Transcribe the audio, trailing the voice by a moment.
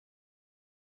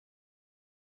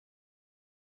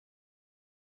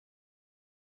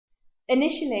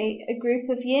Initially, a group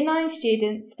of Year 9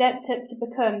 students stepped up to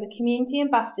become the Community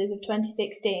Ambassadors of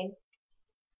 2016.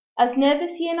 As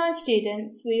nervous Year 9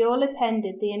 students, we all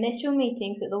attended the initial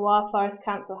meetings at the Wild Forest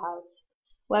Council House,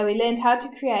 where we learned how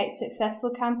to create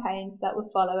successful campaigns that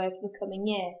would follow over the coming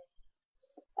year.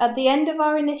 At the end of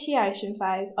our initiation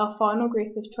phase, our final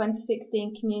group of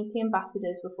 2016 Community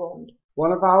Ambassadors were formed.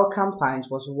 One of our campaigns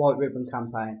was the White Ribbon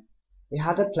campaign. We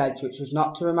had a pledge which was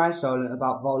not to remain silent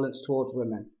about violence towards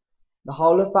women. The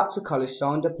whole of Baxter College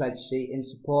signed a pledge sheet in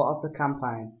support of the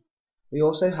campaign. We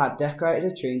also had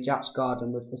decorated a tree in Jack's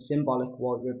garden with the symbolic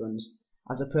white ribbons,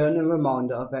 as a permanent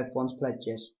reminder of everyone's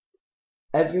pledges.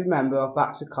 Every member of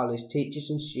Baxter College, teachers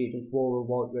and students, wore a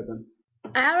white ribbon.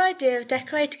 Our idea of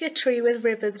decorating a tree with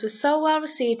ribbons was so well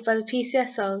received by the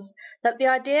PCSOs that the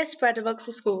idea spread amongst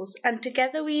the schools, and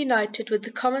together we united with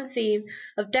the common theme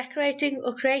of decorating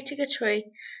or creating a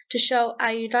tree to show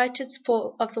our united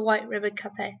support of the White Ribbon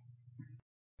campaign.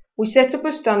 We set up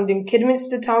a stand in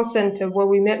Kidderminster Town Centre where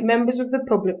we met members of the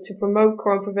public to promote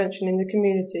crime prevention in the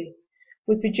community.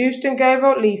 We produced and gave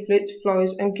out leaflets,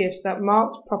 flyers and gifts that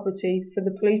marked property for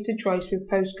the police to trace with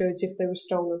postcodes if they were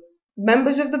stolen.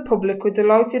 Members of the public were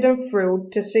delighted and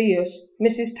thrilled to see us,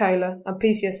 Mrs. Taylor and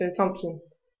PCSO Thompson.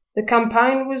 The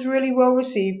campaign was really well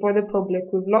received by the public,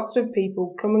 with lots of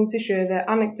people coming to share their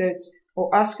anecdotes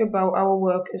or ask about our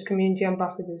work as community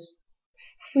ambassadors.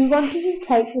 We wanted to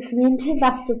take the Community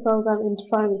Ambassador programme into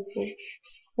primary schools.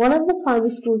 One of the primary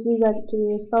schools we went to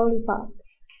was Foley Park,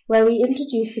 where we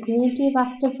introduced the Community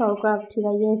Ambassador programme to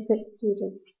their Year 6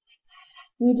 students.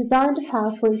 We designed a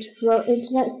PowerPoint to promote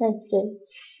internet safety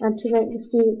and to make the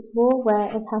students more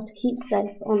aware of how to keep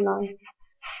safe online.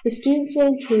 The students were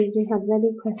intrigued and had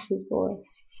many questions for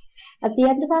us. At the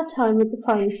end of our time with the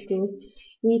primary school,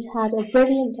 we'd had a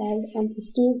brilliant day and the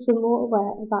students were more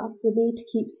aware about the need to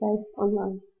keep safe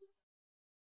online.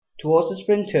 Towards the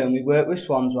spring term, we worked with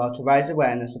Swanswell to raise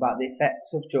awareness about the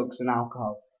effects of drugs and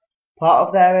alcohol. Part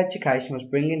of their education was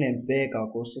bringing in beer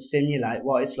goggles to simulate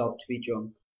what it's like to be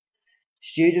drunk.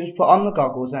 Students put on the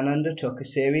goggles and undertook a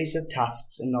series of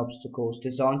tasks and obstacles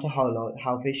designed to highlight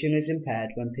how vision is impaired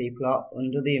when people are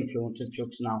under the influence of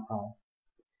drugs and alcohol.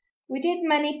 We did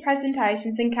many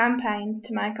presentations and campaigns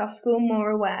to make our school more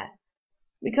aware.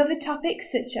 We covered topics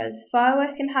such as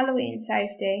firework and Halloween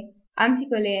safety,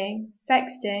 anti-bullying,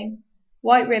 sexting,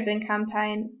 White Ribbon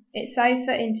campaign, It's Safe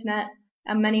for Internet,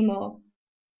 and many more.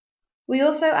 We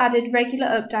also added regular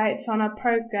updates on our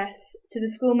progress to the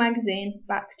school magazine,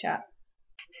 Baxter.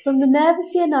 From the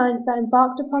nervous Year 9s that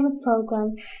embarked upon the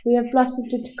programme, we have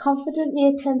blossomed into confident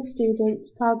Year 10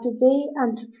 students proud to be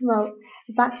and to promote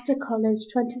the Baxter College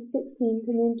 2016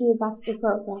 Community Ambassador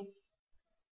programme.